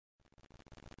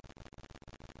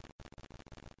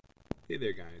Hey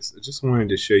there guys, I just wanted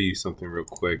to show you something real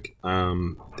quick.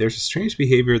 There's a strange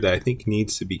behavior that I think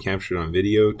needs to be captured on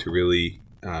video to really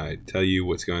tell you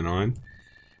what's going on.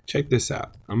 Check this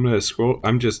out. I'm going to scroll.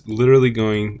 I'm just literally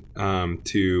going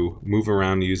to move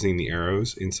around using the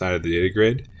arrows inside of the data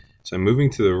grid. So I'm moving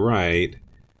to the right.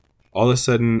 All of a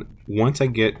sudden, once I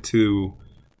get to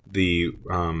the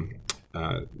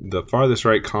farthest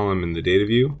right column in the data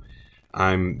view,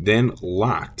 I'm then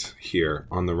locked here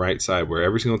on the right side, where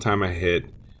every single time I hit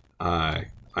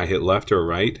left or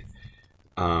right,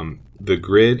 the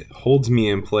grid holds me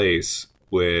in place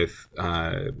with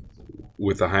the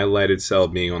highlighted cell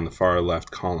being on the far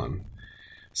left column.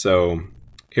 So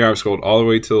here I've scrolled all the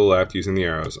way to the left using the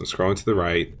arrows. I'm scrolling to the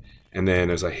right, and then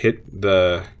as I hit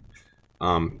the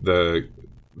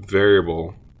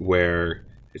variable where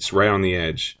it's right on the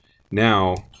edge,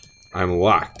 now I'm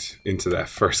locked into that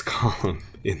first column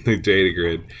in the data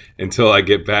grid until I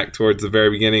get back towards the very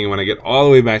beginning. And when I get all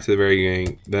the way back to the very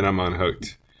beginning, then I'm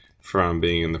unhooked from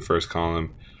being in the first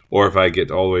column. Or if I get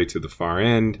all the way to the far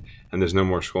end and there's no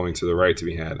more scrolling to the right to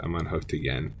be had, I'm unhooked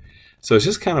again. So it's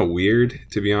just kind of weird,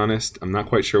 to be honest. I'm not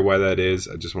quite sure why that is.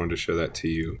 I just wanted to show that to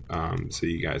you so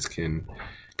you guys can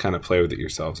kind of play with it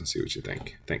yourselves and see what you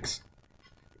think. Thanks.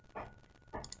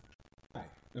 Hi,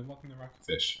 and welcome to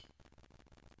Rocketfish.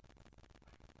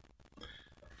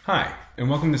 Hi, and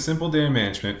welcome to Simple Data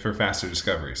Management for Faster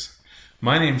Discoveries.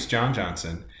 My name's John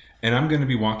Johnson, and I'm going to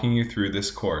be walking you through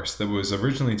this course that was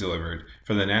originally delivered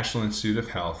for the National Institute of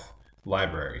Health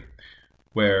Library,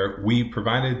 where we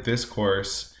provided this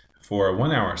course for a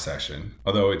 1-hour session,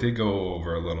 although it did go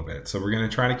over a little bit, so we're going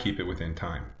to try to keep it within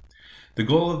time. The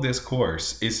goal of this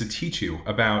course is to teach you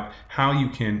about how you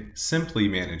can simply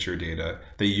manage your data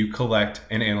that you collect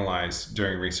and analyze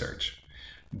during research.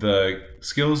 The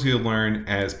skills you'll learn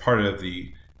as part of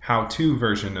the how-to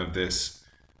version of this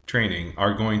training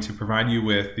are going to provide you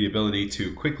with the ability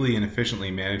to quickly and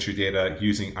efficiently manage your data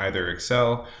using either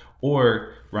Excel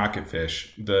or Rocketfish,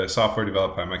 the software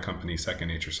developed by my company, Second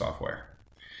Nature Software.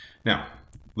 Now,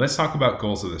 let's talk about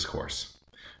goals of this course.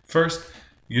 First,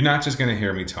 you're not just going to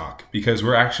hear me talk, because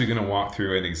we're actually going to walk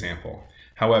through an example.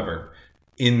 However,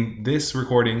 in this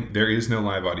recording, there is no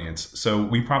live audience, so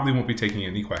we probably won't be taking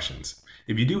any questions.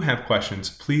 If you do have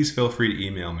questions, please feel free to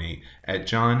email me at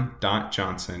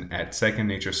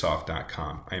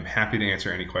john.johnson@secondnaturesoft.com. I am happy to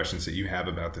answer any questions that you have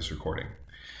about this recording.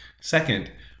 Second,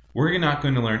 we're not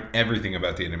going to learn everything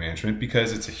about data management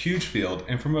because it's a huge field,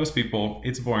 and for most people,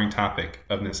 it's a boring topic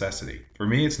of necessity. For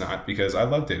me, it's not, because I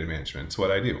love data management. It's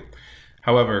what I do.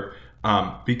 However,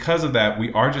 because of that,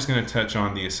 we are just going to touch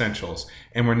on the essentials,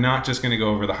 and we're not just going to go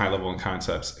over the high-level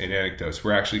concepts and anecdotes.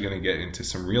 We're actually going to get into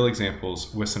some real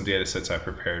examples with some data sets I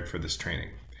prepared for this training.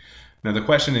 Now, the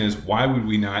question is, why would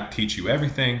we not teach you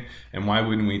everything, and why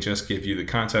wouldn't we just give you the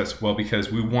concepts? Well,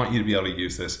 because we want you to be able to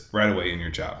use this right away in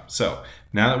your job. So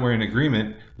now that we're in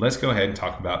agreement, let's go ahead and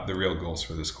talk about the real goals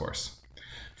for this course.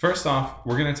 First off,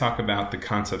 we're going to talk about the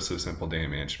concepts of simple data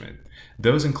management.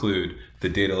 Those include the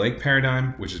data lake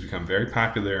paradigm, which has become very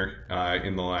popular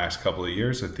in the last couple of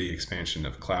years with the expansion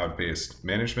of cloud-based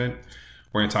management.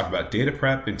 We're going to talk about data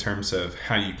prep in terms of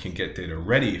how you can get data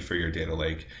ready for your data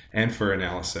lake and for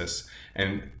analysis.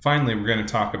 And finally, we're going to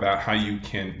talk about how you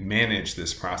can manage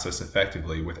this process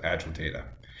effectively with Agile data.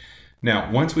 Now,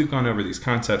 once we've gone over these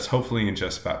concepts, hopefully in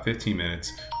just about 15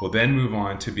 minutes, we'll then move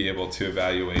on to be able to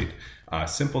evaluate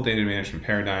simple data management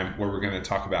paradigm, where we're going to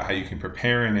talk about how you can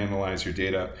prepare and analyze your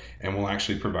data, and we'll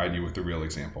actually provide you with a real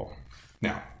example.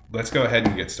 Now, let's go ahead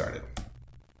and get started.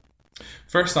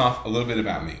 First off, a little bit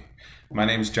about me. My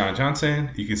name is John Johnson.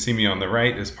 You can see me on the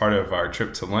right as part of our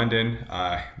trip to London.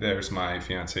 There's my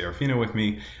fiance Orfina with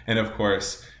me, and of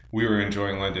course, we were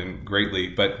enjoying London greatly,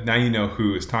 but now you know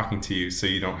who is talking to you, so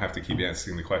you don't have to keep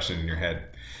asking the question in your head.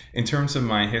 In terms of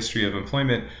my history of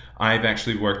employment, I've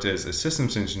actually worked as a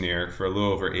systems engineer for a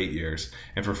little over 8 years.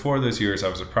 And for 4 of those years, I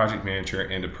was a project manager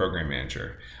and a program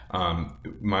manager.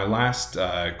 My last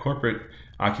corporate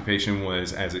occupation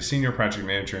was as a senior project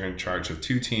manager in charge of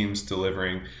 2 teams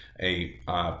delivering a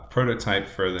prototype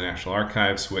for the National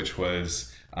Archives, which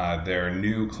was their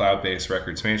new cloud-based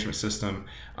records management system.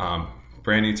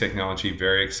 Brand new technology,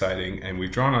 very exciting. And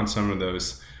we've drawn on some of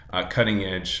those cutting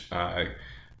edge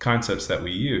concepts that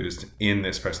we used in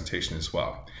this presentation as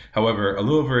well. However, a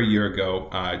little over a year ago,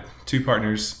 2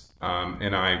 partners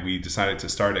and we decided to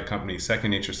start a company,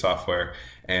 Second Nature Software,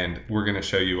 and we're going to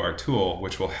show you our tool,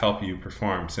 which will help you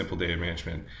perform simple data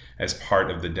management as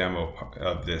part of the demo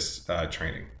of this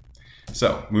training.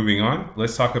 So moving on,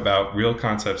 let's talk about real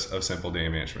concepts of simple data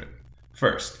management.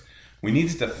 First, we need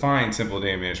to define simple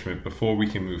data management before we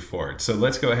can move forward. So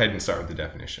let's go ahead and start with the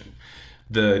definition.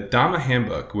 The DAMA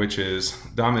handbook, which is,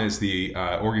 DAMA is the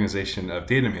organization of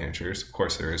data managers, of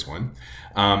course there is one,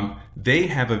 they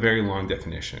have a very long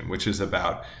definition, which is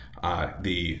about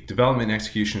the development,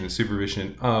 execution, and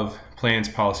supervision of plans,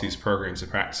 policies, programs,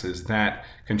 and practices that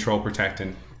control, protect,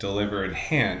 and deliver,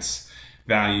 enhance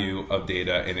value of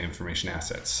data and information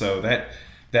assets. So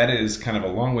that is kind of a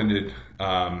long-winded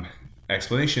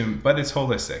explanation, but it's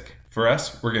holistic. For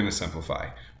us, we're going to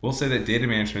simplify. We'll say that data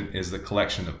management is the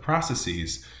collection of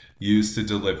processes used to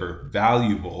deliver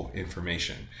valuable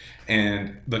information.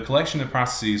 And the collection of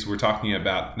processes, we're talking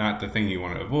about not the thing you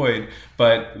want to avoid,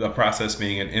 but the process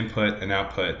being an input and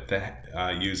output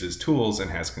that uses tools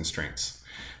and has constraints.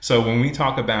 So when we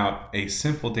talk about a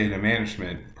simple data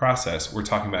management process, we're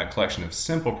talking about a collection of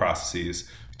simple processes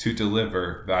to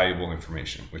deliver valuable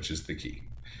information, which is the key.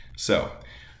 So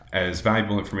as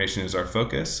valuable information is our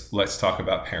focus, let's talk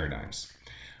about paradigms.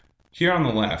 Here on the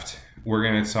left, we're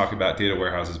going to talk about data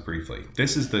warehouses briefly.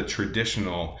 This is the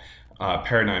traditional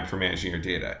paradigm for managing your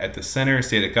data. At the center is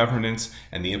data governance,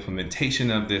 and the implementation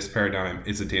of this paradigm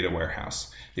is a data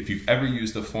warehouse. If you've ever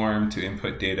used a form to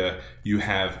input data, you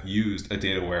have used a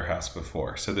data warehouse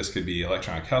before. So this could be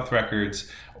electronic health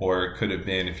records, or it could have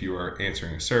been if you were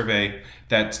answering a survey.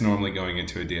 That's normally going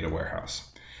into a data warehouse.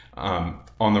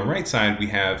 On the right side, we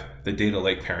have the data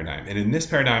lake paradigm. And in this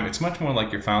paradigm, it's much more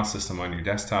like your file system on your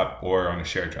desktop or on a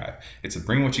shared drive. It's a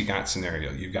bring what you got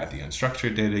scenario. You've got the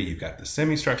unstructured data, you've got the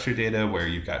semi-structured data where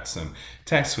you've got some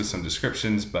text with some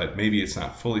descriptions, but maybe it's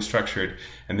not fully structured.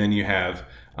 And then you have,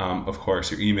 of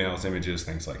course, your emails, images,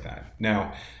 things like that.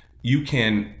 Now, you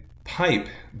can pipe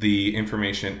the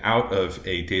information out of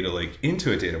a data lake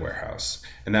into a data warehouse.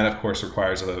 And that, of course,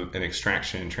 requires an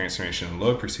extraction, transformation, and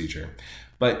load procedure.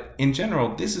 But in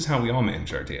general, this is how we all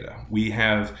manage our data. We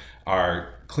have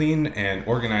our clean and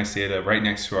organized data right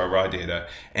next to our raw data.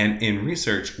 And in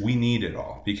research, we need it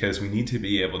all because we need to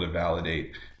be able to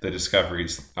validate the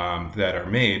discoveries that are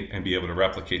made and be able to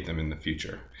replicate them in the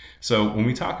future. So when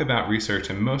we talk about research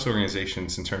in most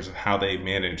organizations in terms of how they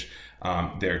manage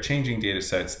their changing data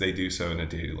sets, they do so in a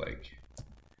data lake.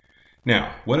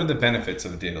 Now, what are the benefits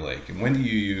of a data lake, and when do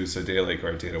you use a data lake or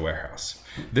a data warehouse?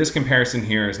 This comparison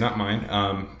here is not mine,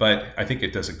 but I think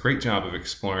it does a great job of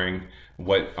exploring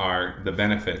what are the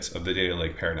benefits of the data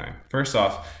lake paradigm. First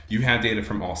off, you have data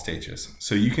from all stages,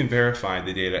 so you can verify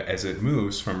the data as it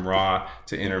moves from raw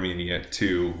to intermediate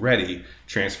to ready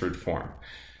transferred form.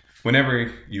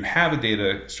 Whenever you have a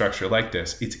data structure like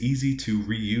this, it's easy to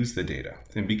reuse the data.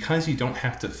 And because you don't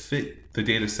have to fit the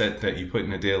data set that you put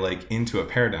in a data lake into a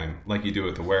paradigm like you do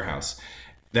with a warehouse,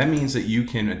 that means that you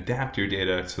can adapt your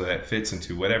data so that it fits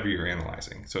into whatever you're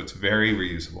analyzing. So it's very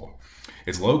reusable.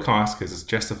 It's low cost because it's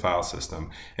just a file system.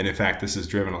 And in fact, this has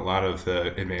driven a lot of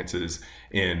the advances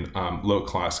in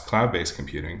low-cost cloud-based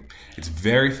computing. It's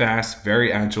very fast,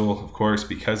 very agile, of course,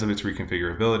 because of its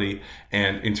reconfigurability.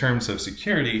 And in terms of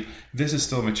security, this is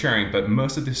still maturing, but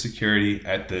most of the security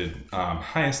at the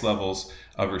highest levels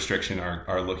of restriction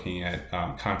are looking at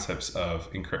concepts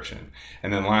of encryption.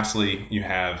 And then lastly, you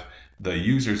have the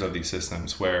users of these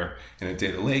systems, where in a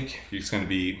data lake, it's going to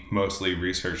be mostly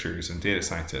researchers and data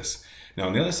scientists. Now,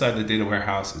 on the other side, the data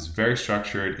warehouse is very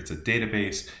structured. It's a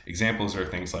database. Examples are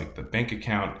things like the bank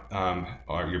account,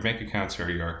 or your bank accounts, or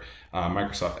your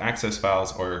Microsoft Access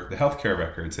files, or the healthcare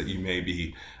records that you may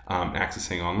be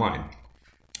accessing online.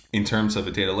 In terms of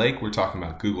a data lake, we're talking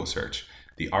about Google search,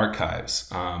 the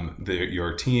archives,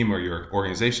 your team or your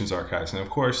organization's archives, and of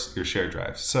course, your shared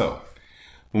drives. So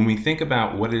when we think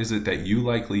about what is it that you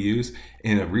likely use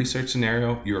in a research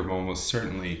scenario, you're almost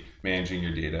certainly managing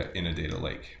your data in a data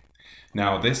lake.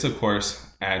 Now, this, of course,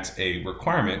 adds a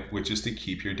requirement, which is to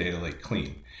keep your data lake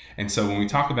clean. And so when we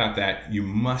talk about that, you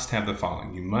must have the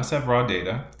following. You must have raw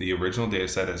data, the original data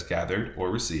set as gathered or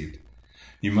received.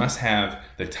 You must have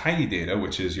the tidy data,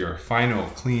 which is your final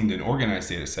cleaned and organized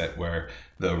data set where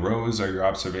the rows are your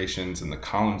observations and the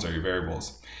columns are your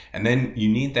variables. And then you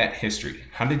need that history.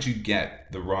 How did you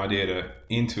get the raw data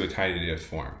into a tidy data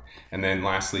form? And then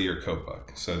lastly, your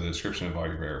codebook, so the description of all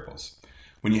your variables.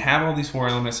 When you have all these four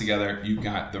elements together, you've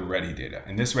got the ready data.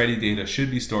 And this ready data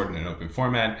should be stored in an open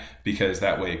format because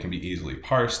that way it can be easily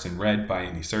parsed and read by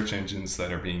any search engines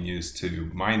that are being used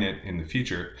to mine it in the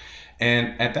future.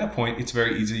 And at that point, it's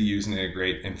very easy to use and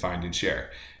integrate and find and share.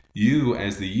 You,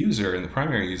 as the user and the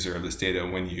primary user of this data,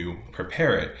 when you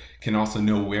prepare it, can also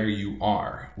know where you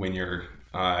are when you're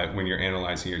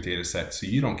analyzing your data set so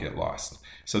you don't get lost.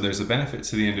 So there's a benefit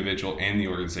to the individual and the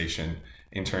organization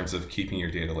in terms of keeping your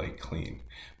data lake clean.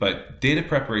 But data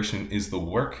preparation is the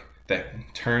work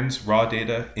that turns raw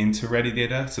data into ready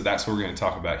data. So that's what we're going to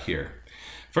talk about here.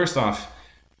 First off,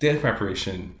 data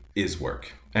preparation is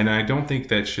work. And I don't think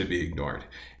that should be ignored.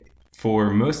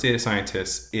 For most data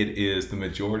scientists, it is the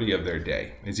majority of their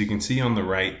day. As you can see on the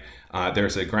right,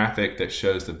 there's a graphic that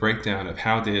shows the breakdown of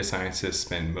how data scientists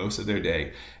spend most of their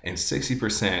day, and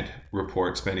 60%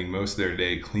 report spending most of their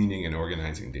day cleaning and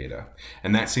organizing data.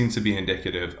 And that seems to be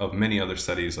indicative of many other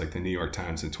studies, like the New York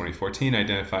Times in 2014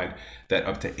 identified that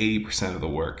up to 80% of the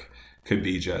work could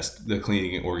be just the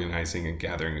cleaning and organizing and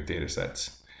gathering of data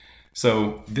sets.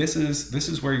 So this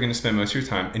is where you're going to spend most of your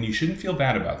time, and you shouldn't feel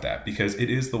bad about that because it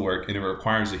is the work and it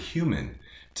requires a human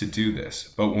to do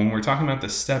this. But when we're talking about the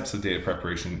steps of data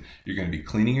preparation, you're going to be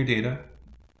cleaning your data,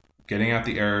 getting out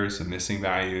the errors and missing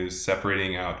values,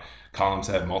 separating out columns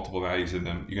that have multiple values in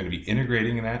them. You're going to be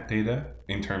integrating that data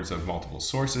in terms of multiple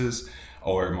sources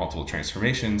or multiple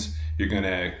transformations. You're going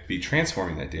to be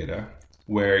transforming that data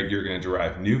where you're going to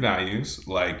derive new values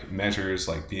like measures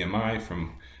like BMI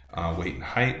from weight and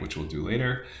height, which we'll do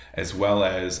later, as well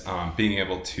as being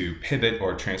able to pivot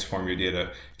or transform your data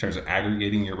in terms of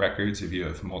aggregating your records if you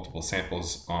have multiple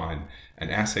samples on an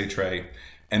assay tray,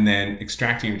 and then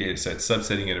extracting your data set,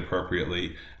 subsetting it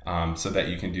appropriately so that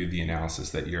you can do the analysis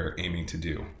that you're aiming to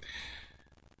do.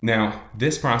 Now,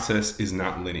 this process is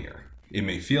not linear. It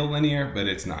may feel linear, but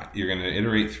it's not. You're going to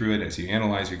iterate through it as you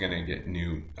analyze. You're going to get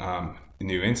new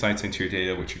insights into your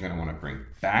data, which you're going to want to bring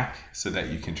back so that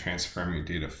you can transform your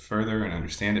data further and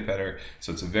understand it better.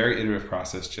 So it's a very iterative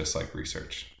process, just like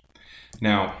research.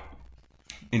 Now,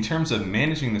 in terms of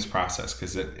managing this process,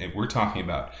 because we're talking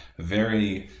about a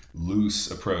very loose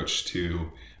approach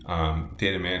to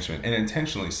data management, and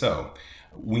intentionally so,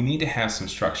 we need to have some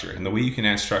structure. And the way you can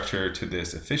add structure to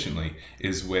this efficiently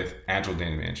is with Agile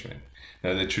Data Management.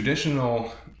 Now, the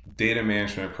traditional data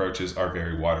management approaches are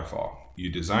very waterfall. You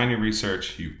design your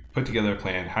research, you put together a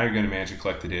plan, how you're going to manage and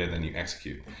collect the data, then you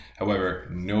execute. However,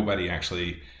 nobody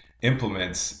actually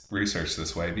implements research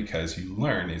this way because you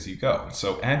learn as you go.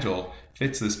 So Agile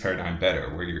fits this paradigm better,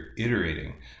 where you're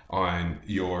iterating on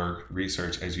your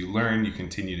research. As you learn, you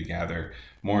continue to gather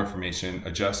more information,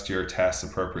 adjust your tests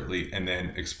appropriately, and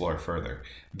then explore further.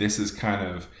 This is kind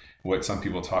of what some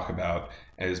people talk about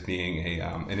as being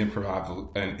an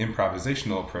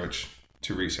improvisational approach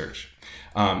to research.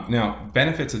 Now,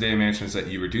 benefits of data management is that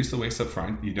you reduce the waste up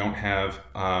front. You don't have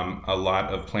a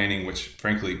lot of planning, which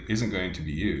frankly isn't going to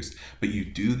be used, but you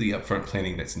do the upfront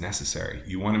planning that's necessary.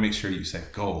 You want to make sure you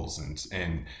set goals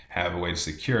and have a way to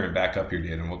secure and back up your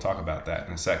data, and we'll talk about that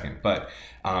in a second. But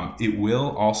it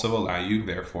will also allow you,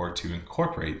 therefore, to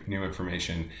incorporate new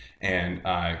information and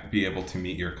be able to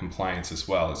meet your compliance as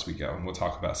well as we go, and we'll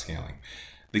talk about scaling.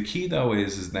 The key, though,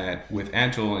 is that with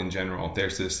Agile in general,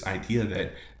 there's this idea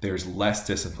that there's less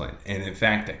discipline. And in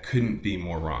fact, that couldn't be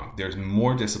more wrong. There's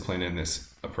more discipline in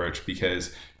this approach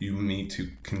because you need to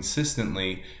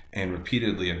consistently and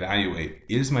repeatedly evaluate,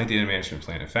 is my data management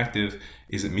plan effective?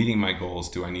 Is it meeting my goals?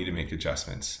 Do I need to make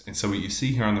adjustments? And so what you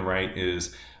see here on the right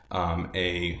is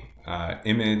a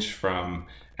image from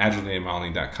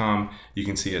agiledatamodeling.com. You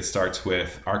can see it starts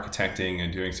with architecting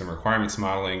and doing some requirements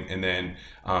modeling, and then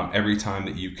every time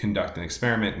that you conduct an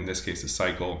experiment, in this case a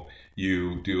cycle,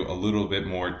 you do a little bit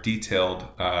more detailed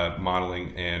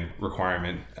modeling and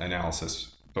requirement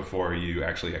analysis before you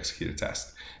actually execute a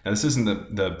test. Now, this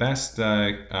isn't the best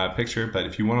picture, but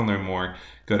if you want to learn more,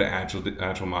 go to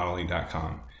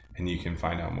agilemodeling.com and you can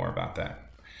find out more about that.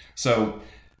 So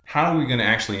how are we going to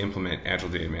actually implement Agile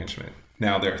Data Management?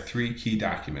 Now, there are 3 key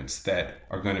documents that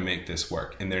are going to make this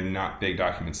work, and they're not big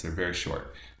documents, they're very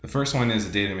short. The first one is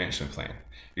a data management plan.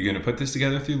 You're going to put this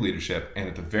together through leadership, and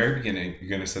at the very beginning, you're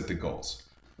going to set the goals.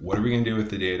 What are we going to do with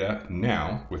the data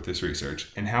now with this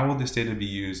research, and how will this data be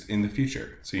used in the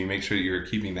future? So you make sure you're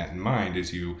keeping that in mind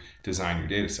as you design your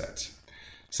data sets.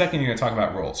 Second, you're going to talk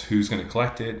about roles. Who's going to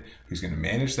collect it, who's going to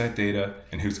manage that data,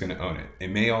 and who's going to own it. It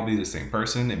may all be the same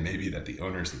person. It may be that the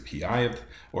owner is the PI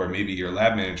or maybe your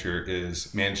lab manager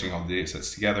is managing all the data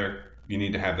sets together. You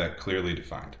need to have that clearly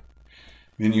defined.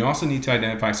 Then you also need to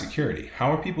identify security.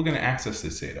 How are people going to access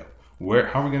this data?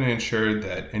 How are we going to ensure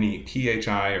that any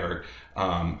PHI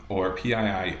or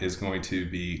PII is going to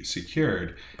be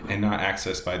secured and not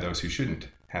accessed by those who shouldn't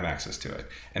have access to it?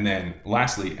 And then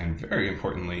lastly, and very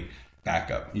importantly,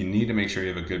 backup. You need to make sure you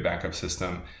have a good backup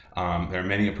system. There are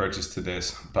many approaches to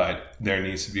this, but there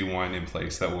needs to be one in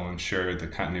place that will ensure the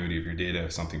continuity of your data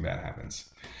if something bad happens.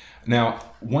 Now,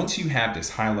 once you have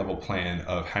this high-level plan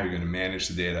of how you're going to manage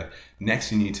the data,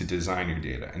 next you need to design your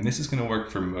data. And this is going to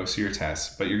work for most of your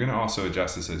tests, but you're going to also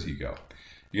adjust this as you go.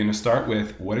 You're going to start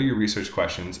with what are your research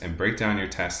questions and break down your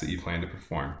tests that you plan to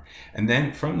perform. And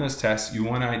then from those tests, you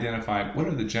want to identify what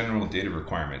are the general data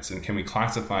requirements and can we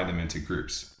classify them into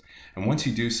groups. And once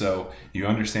you do so, you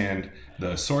understand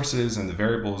the sources and the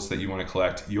variables that you want to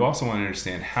collect. You also want to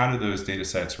understand how do those data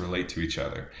sets relate to each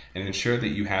other and ensure that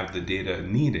you have the data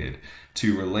needed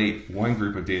to relate one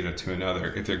group of data to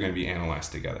another if they're going to be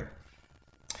analyzed together.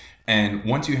 And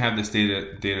once you have this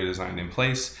data design in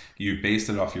place, you've based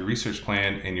it off your research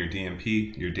plan and your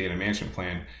DMP, your data management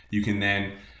plan, you can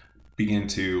then begin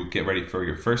to get ready for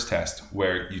your first test,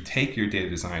 where you take your data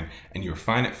design and you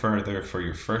refine it further for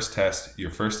your first test,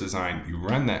 your first design, you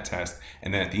run that test,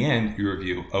 and then at the end you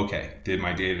review, okay, did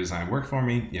my data design work for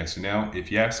me? Yes or no?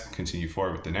 If yes, continue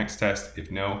forward with the next test.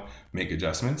 If no, make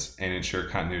adjustments and ensure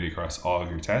continuity across all of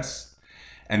your tests.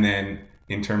 And then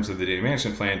in terms of the data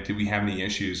management plan, did we have any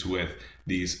issues with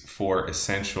these 4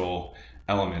 essential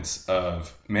elements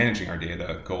of managing our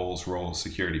data: goals, roles,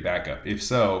 security, backup? If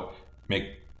so,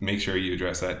 make sure you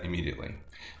address that immediately.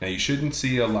 Now, you shouldn't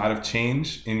see a lot of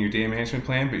change in your data management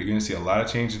plan, but you're going to see a lot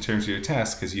of change in terms of your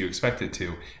tests because you expect it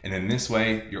to. And in this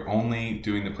way, you're only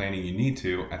doing the planning you need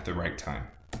to at the right time.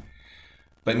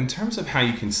 But in terms of how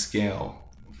you can scale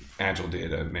Agile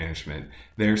data management,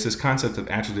 there's this concept of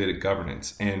Agile data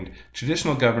governance. And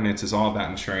traditional governance is all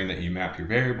about ensuring that you map your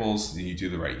variables, you do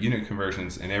the right unit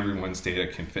conversions, and everyone's data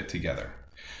can fit together.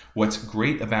 What's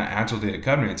great about Agile data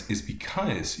governance is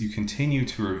because you continue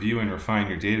to review and refine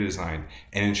your data design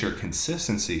and ensure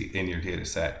consistency in your data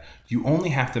set, you only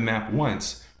have to map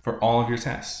once for all of your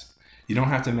tests. You don't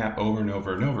have to map over and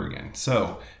over and over again.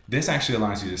 So this actually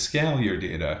allows you to scale your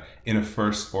data in a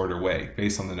first order way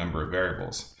based on the number of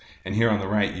variables. And here on the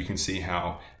right, you can see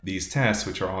how these tests,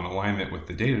 which are all in alignment with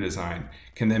the data design,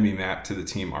 can then be mapped to the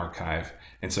team archive.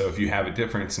 And so if you have a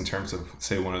difference in terms of,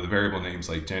 say, one of the variable names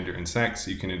like gender and sex,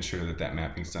 you can ensure that that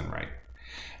mapping is done right.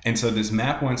 And so this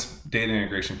map once data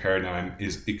integration paradigm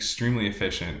is extremely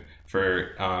efficient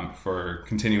for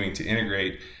continuing to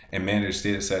integrate and manage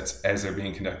data sets as they're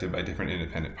being conducted by different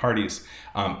independent parties.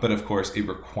 But of course, it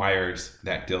requires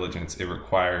that diligence. It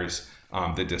requires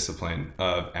the discipline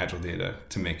of Agile data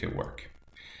to make it work.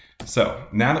 So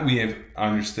now that we have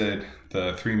understood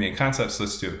the 3 main concepts,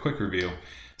 let's do a quick review.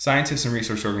 Scientists and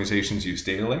research organizations use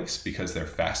data lakes because they're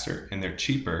faster and they're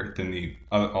cheaper than the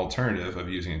alternative of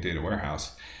using a data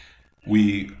warehouse.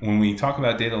 When we talk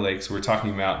about data lakes, we're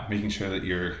talking about making sure that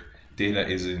your data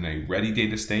is in a ready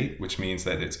data state, which means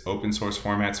that it's open source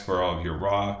formats for all of your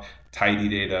raw, tidy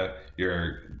data,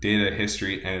 your data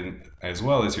history, and as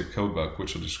well as your codebook,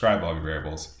 which will describe all your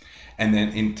variables. And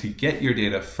then to get your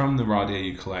data from the raw data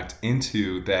you collect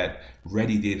into that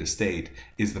ready data state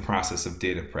is the process of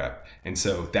data prep. And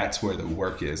so that's where the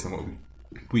work is and what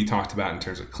we talked about in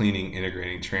terms of cleaning,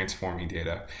 integrating, transforming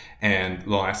data. And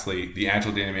lastly, the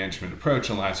Agile data management approach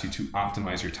allows you to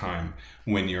optimize your time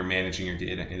when you're managing your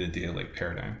data in a data lake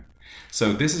paradigm.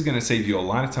 So this is going to save you a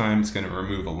lot of time. It's going to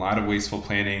remove a lot of wasteful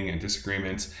planning and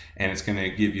disagreements, and it's going to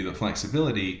give you the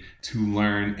flexibility to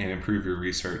learn and improve your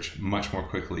research much more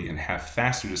quickly and have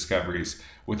faster discoveries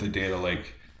with a data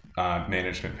lake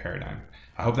management paradigm.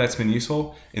 I hope that's been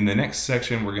useful. In the next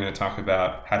section, we're going to talk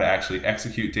about how to actually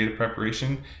execute data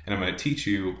preparation, and I'm going to teach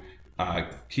you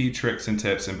key tricks and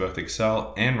tips in both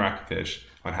Excel and Rocketfish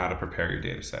on how to prepare your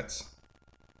data sets.